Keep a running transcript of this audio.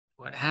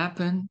What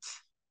happened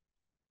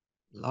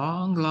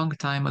long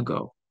time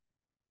ago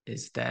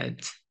is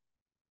that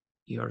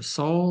your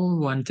soul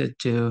wanted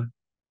to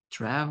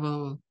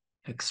travel,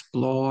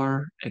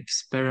 explore,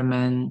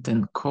 experiment,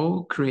 and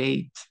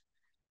co-create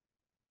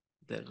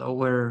the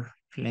lower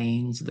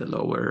planes, the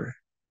lower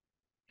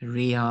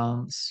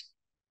realms.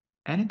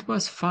 And it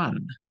was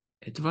fun.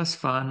 It was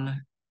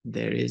fun.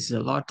 There is a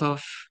lot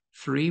of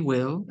free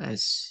will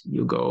as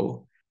you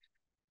go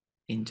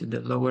into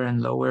the lower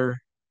and lower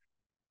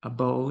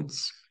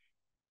abodes.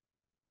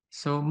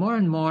 So more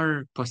and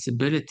more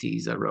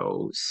possibilities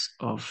arose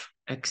of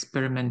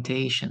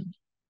experimentation.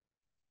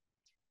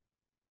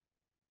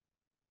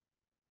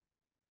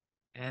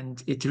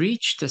 And it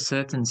reached a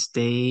certain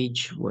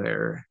stage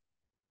where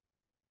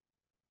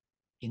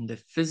in the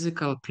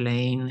physical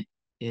plane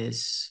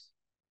is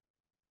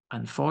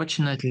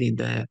unfortunately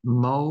the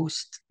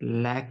most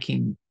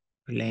lacking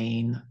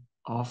plane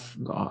of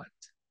God,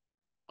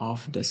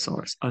 of the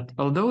source.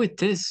 Although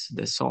it is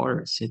the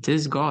source, it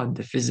is God,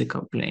 the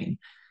physical plane,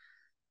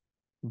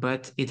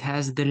 but it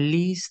has the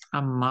least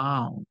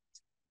amount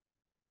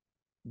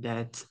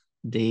that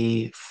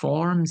the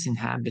forms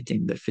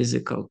inhabiting the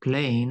physical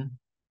plane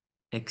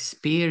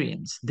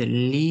experience, the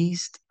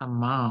least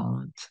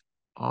amount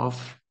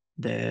of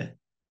the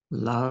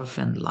love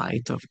and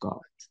light of God.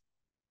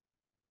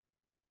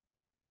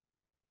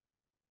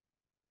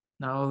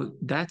 Now,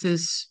 that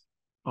is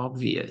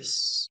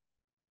obvious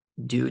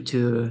due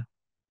to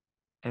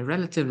a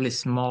relatively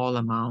small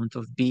amount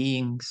of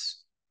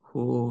beings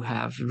who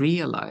have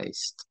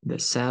realized the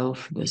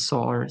self, the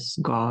source,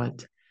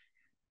 God.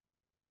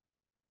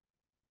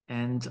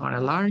 And on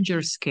a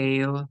larger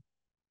scale,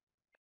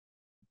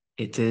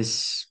 it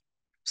is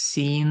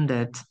seen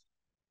that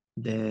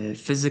the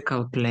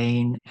physical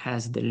plane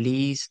has the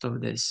least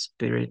of the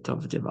spirit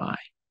of divine,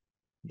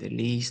 the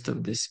least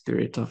of the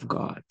spirit of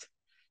God.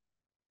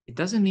 It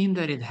doesn't mean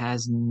that it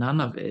has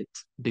none of it,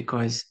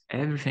 because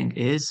everything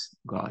is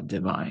God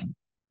divine.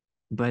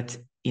 But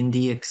in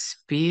the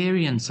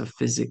experience of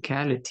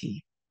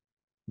physicality,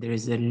 there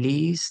is the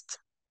least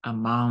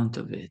amount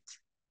of it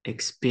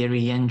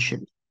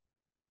experientially.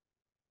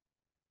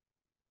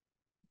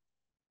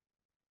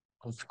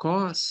 Of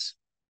course,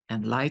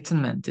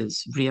 enlightenment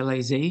is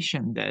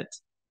realization that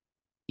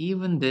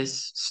even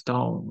this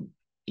stone,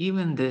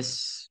 even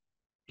this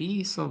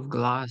piece of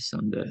glass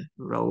on the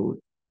road,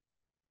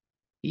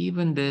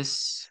 even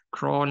this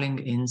crawling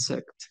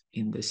insect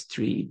in the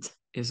street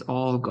is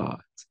all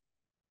God.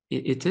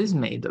 It is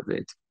made of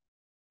it.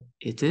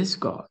 It is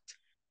God.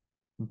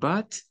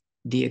 But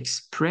the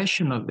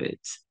expression of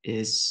it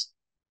is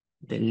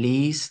the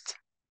least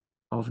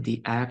of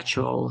the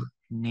actual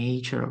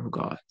nature of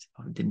God,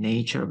 of the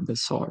nature of the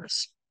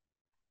source.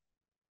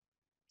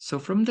 So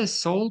from the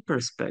soul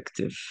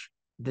perspective,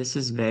 this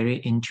is very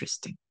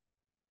interesting.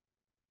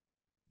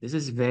 This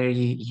is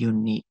very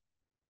unique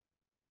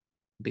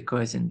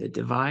because in the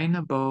divine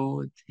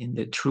abode, in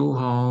the true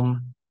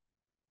home,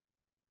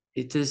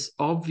 it is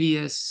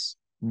obvious,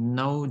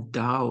 no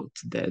doubt,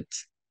 that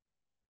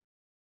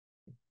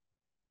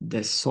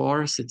the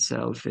source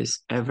itself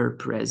is ever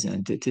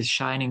present. It is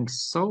shining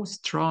so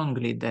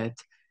strongly that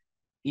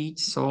each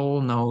soul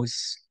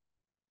knows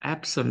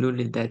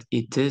absolutely that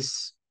it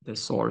is the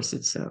source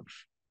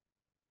itself.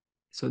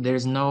 So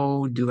there's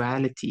no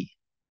duality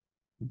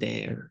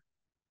there.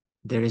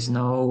 There is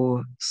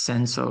no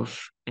sense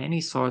of any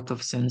sort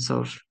of sense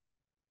of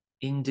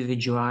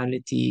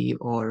individuality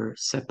or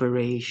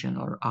separation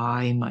or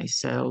I,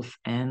 myself,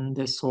 and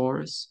the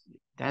source.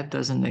 That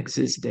doesn't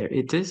exist there.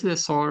 It is the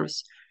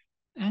source,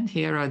 and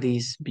here are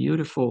these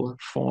beautiful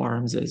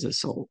forms as the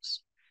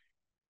souls.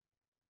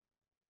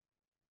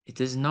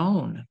 It is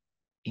known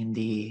in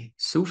the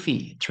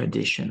Sufi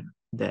tradition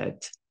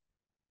that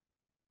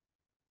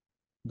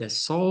the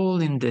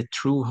soul in the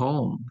true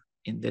home,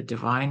 in the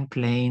divine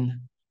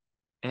plane,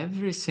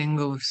 every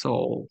single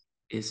soul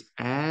is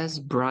as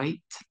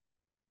bright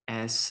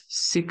as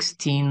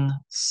 16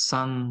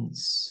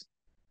 suns,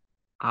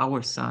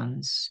 our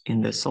suns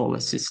in the solar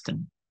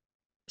system.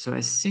 So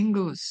a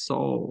single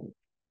soul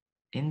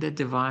in the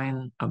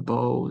divine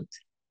abode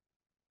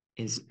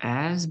is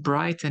as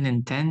bright and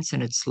intense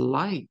in its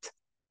light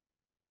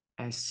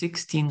as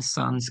 16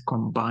 suns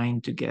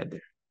combined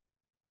together.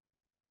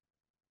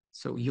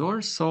 So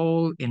your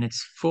soul in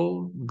its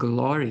full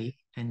glory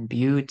and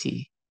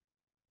beauty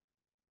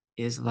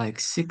is like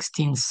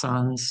 16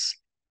 suns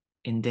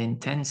in the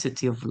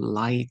intensity of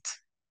light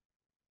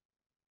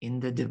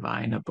in the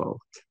divine abode.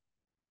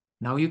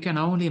 Now you can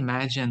only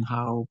imagine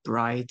how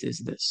bright is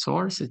the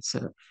source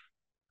itself,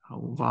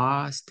 how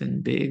vast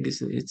and big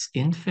is it. It's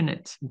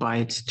infinite by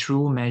its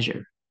true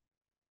measure.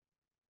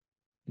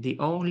 The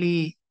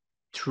only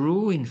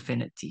true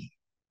infinity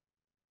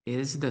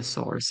is the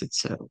source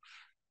itself.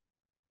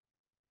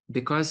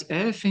 Because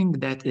everything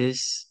that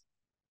is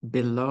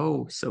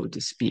below, so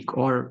to speak,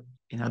 or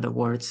in other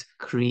words,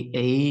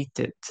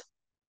 created,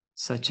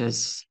 such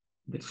as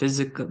the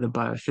physical, the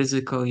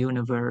biophysical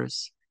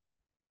universe,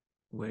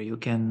 where you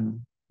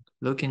can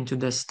look into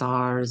the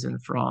stars in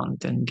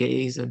front and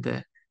gaze at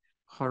the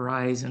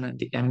horizon and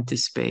the empty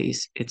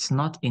space, it's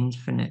not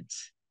infinite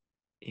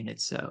in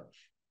itself.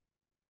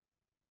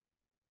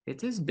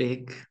 It is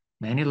big,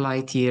 many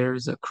light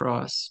years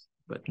across,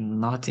 but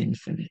not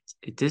infinite.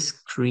 It is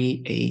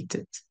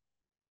created.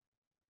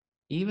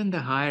 Even the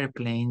higher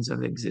planes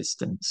of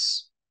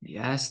existence, the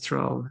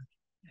astral,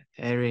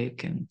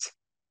 etheric, and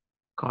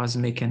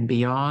cosmic and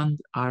beyond,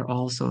 are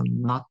also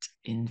not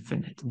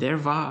infinite. They're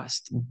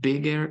vast,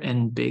 bigger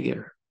and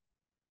bigger,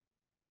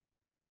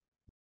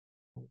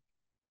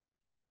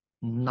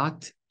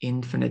 not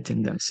infinite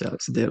in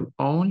themselves. The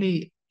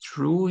only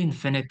true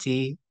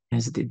infinity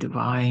is the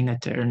divine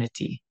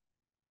eternity.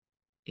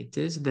 It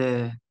is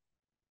the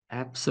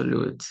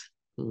absolute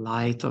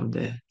light of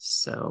the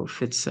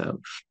self itself.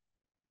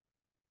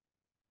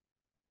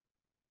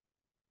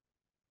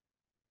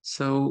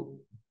 So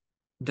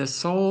the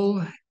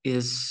soul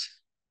is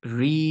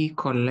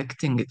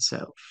recollecting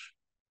itself.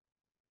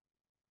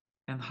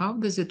 And how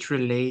does it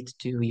relate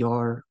to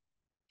your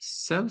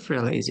self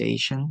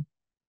realization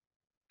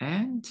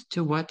and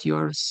to what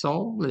your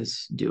soul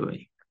is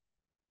doing?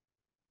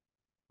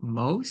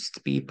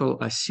 Most people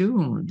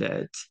assume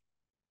that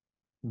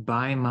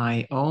by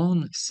my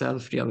own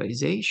self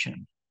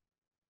realization,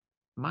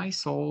 my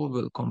soul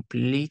will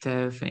complete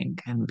everything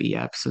and be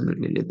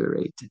absolutely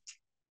liberated.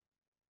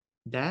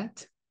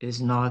 That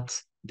is not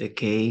the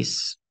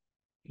case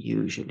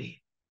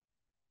usually.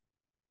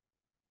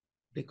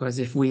 Because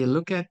if we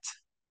look at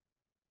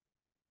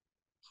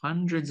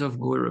hundreds of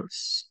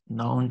gurus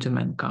known to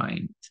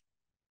mankind,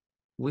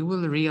 we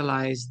will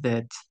realize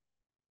that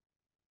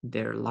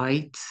their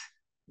light,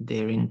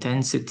 their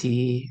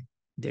intensity,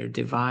 their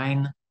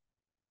divine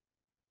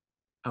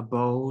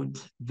abode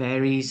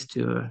varies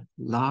to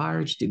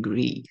large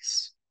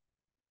degrees.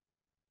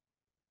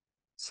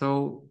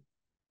 So,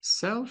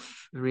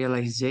 self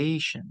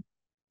realization,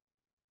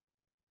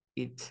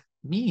 it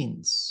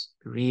means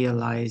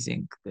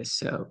realizing the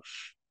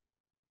self.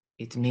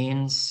 It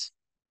means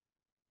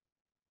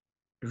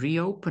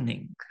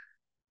reopening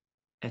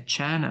a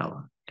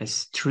channel, a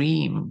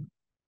stream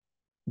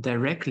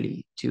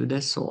directly to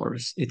the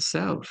source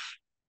itself.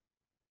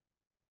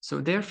 So,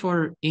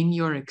 therefore, in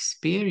your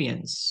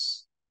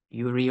experience,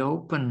 you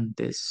reopen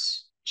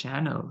this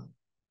channel.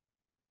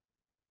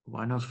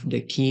 One of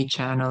the key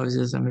channels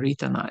is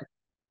Amritanai.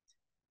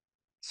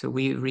 So,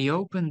 we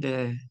reopen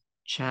the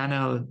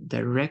channel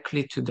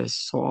directly to the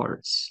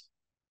source.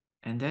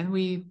 And then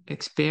we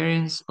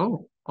experience,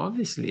 oh,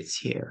 obviously it's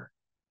here.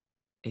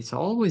 It's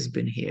always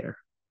been here,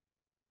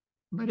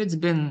 but it's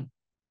been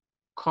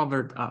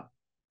covered up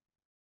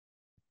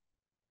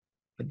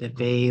with the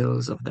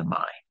veils of the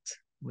mind,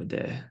 with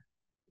the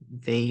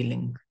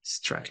veiling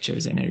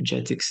structures,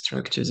 energetic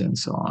structures, and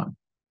so on.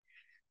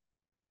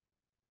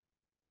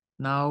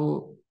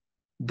 Now,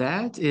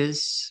 that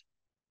is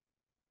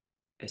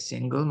a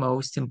single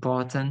most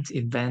important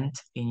event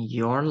in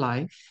your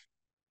life.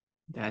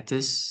 That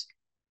is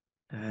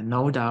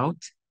no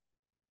doubt.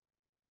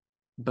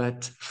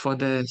 But for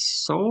the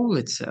soul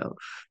itself,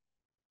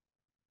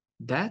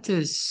 that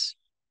is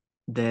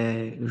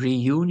the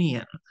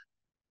reunion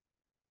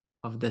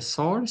of the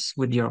source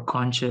with your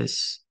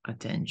conscious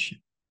attention,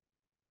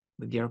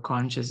 with your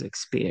conscious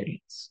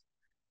experience.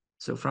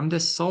 So, from the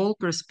soul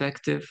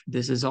perspective,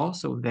 this is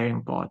also a very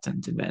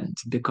important event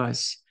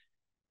because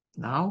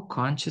now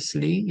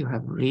consciously you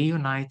have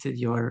reunited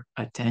your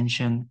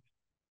attention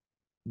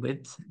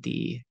with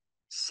the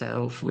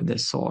self, with the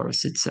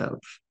source itself.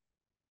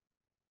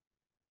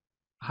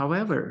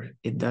 However,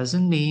 it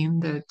doesn't mean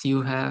that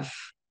you have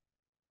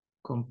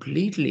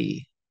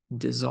completely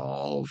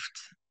dissolved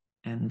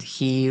and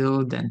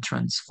healed and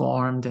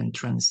transformed and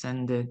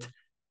transcended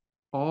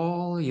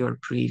all your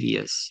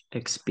previous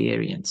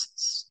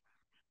experiences.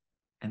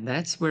 And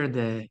that's where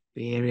the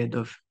period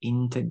of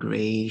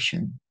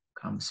integration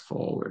comes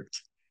forward.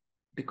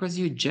 Because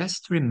you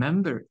just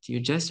remembered, you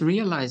just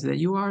realized that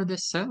you are the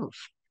self.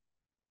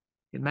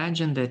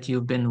 Imagine that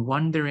you've been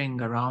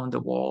wandering around the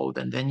world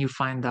and then you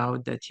find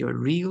out that your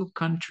real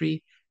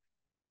country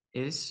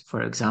is,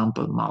 for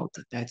example,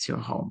 Malta. That's your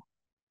home.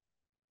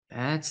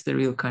 That's the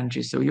real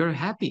country. So you're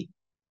happy.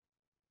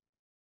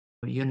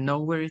 You know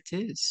where it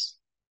is.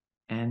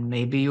 And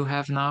maybe you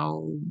have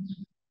now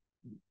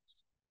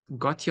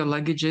got your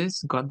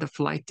luggages, got the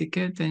flight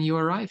ticket, and you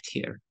arrived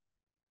here.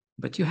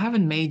 But you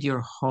haven't made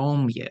your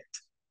home yet.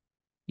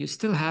 You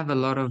still have a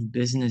lot of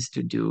business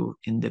to do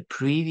in the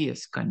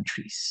previous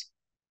countries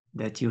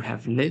that you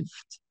have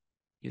lived.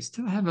 You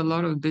still have a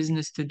lot of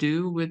business to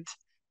do with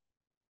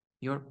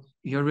your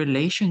your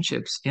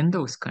relationships in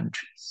those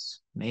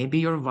countries. Maybe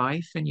your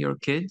wife and your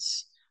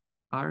kids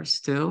are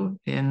still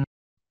in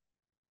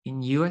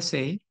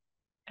USA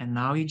and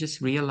now you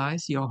just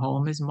realize your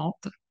home is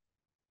Malta.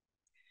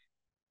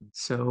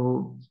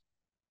 So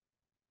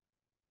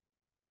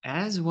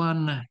as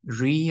one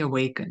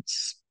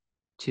reawakens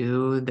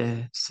to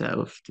the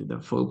self, to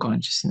the full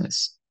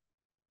consciousness,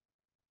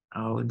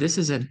 oh, this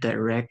is a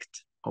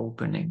direct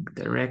opening,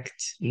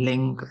 direct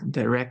link,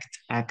 direct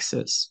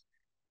access.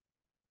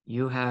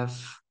 You have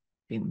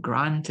been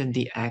granted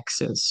the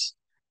access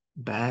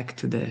back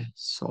to the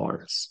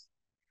source.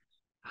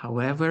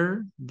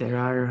 However, there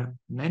are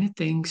many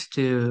things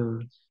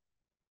to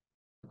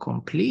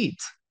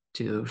complete,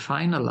 to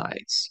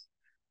finalize,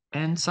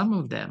 and some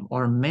of them,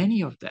 or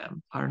many of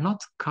them, are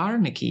not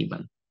karmic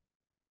even.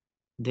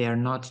 They are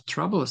not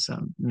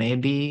troublesome.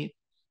 Maybe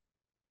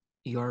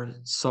your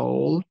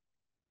soul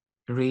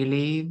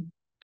really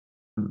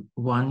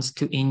wants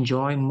to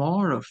enjoy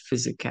more of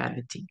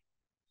physicality.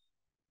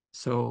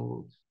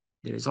 So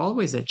there's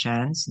always a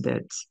chance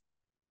that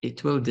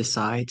it will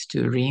decide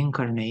to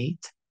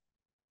reincarnate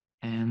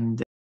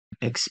and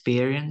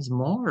experience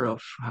more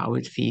of how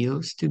it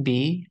feels to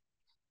be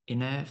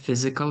in a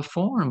physical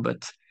form.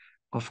 But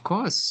of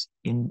course,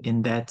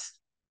 in that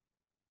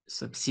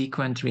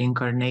subsequent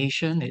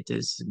reincarnation, it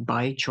is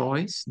by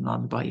choice,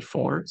 not by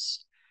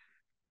force.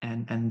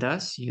 And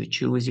thus you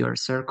choose your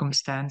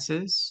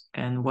circumstances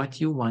and what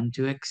you want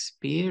to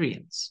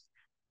experience.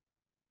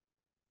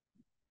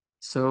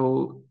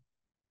 So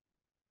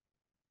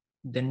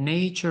the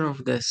nature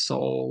of the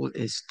soul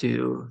is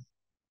to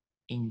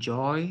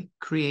enjoy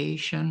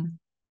creation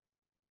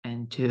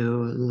and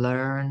to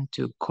learn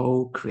to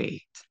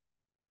co-create.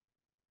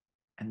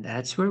 And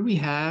that's where we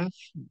have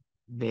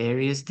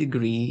various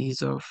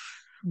degrees of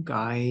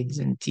guides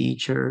and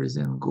teachers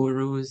and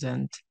gurus,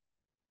 and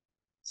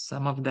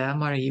some of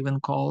them are even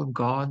called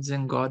gods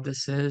and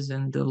goddesses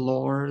and the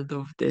Lord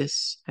of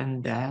this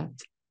and that.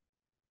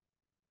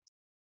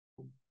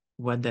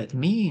 What that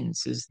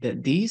means is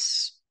that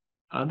these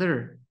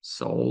other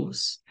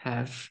souls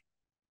have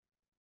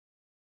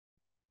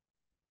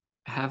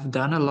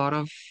done a lot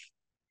of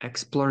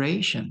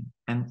exploration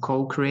and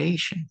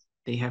co-creation.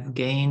 They have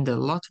gained a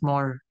lot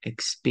more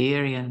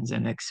experience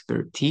and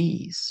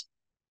expertise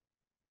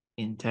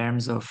in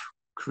terms of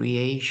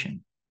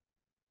creation.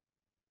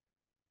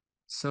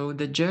 So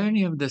the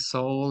journey of the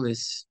soul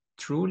is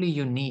truly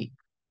unique,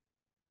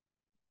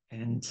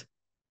 and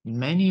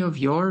many of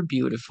your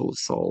beautiful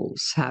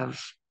souls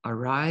have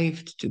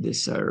arrived to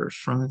this earth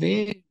from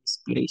various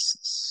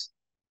places,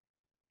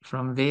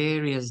 from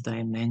various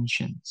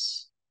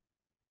dimensions,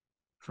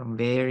 from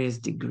various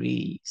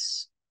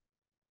degrees.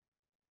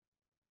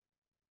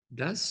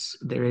 Thus,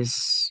 there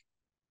is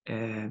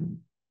a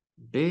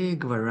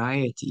big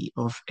variety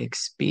of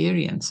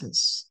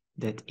experiences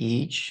that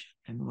each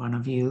and one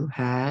of you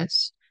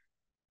has.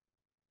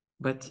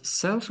 But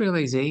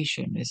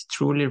self-realization is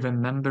truly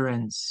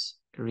remembrance,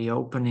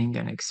 reopening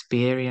an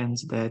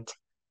experience that,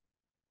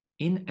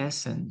 in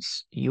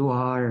essence, you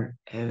are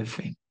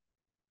everything.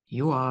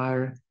 You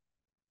are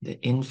the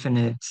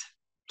infinite,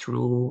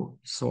 true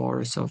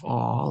source of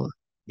all,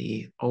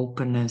 the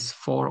openness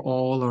for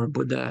all, or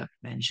Buddha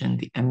mentioned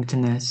the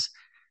emptiness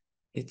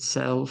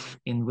itself,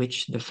 in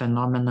which the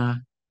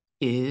phenomena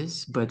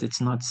is, but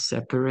it's not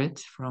separate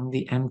from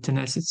the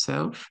emptiness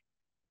itself.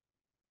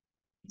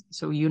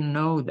 So you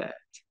know that,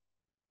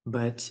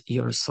 but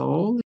your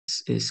soul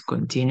is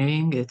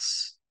continuing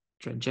its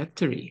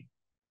trajectory,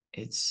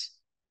 its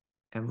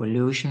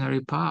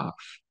evolutionary path.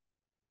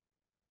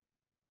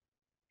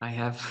 I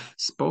have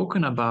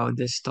spoken about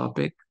this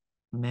topic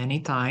many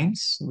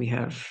times. We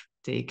have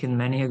taken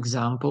many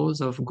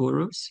examples of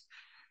gurus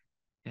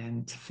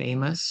and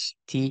famous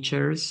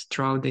teachers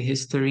throughout the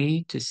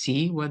history to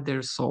see what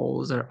their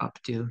souls are up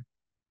to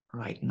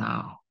right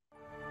now.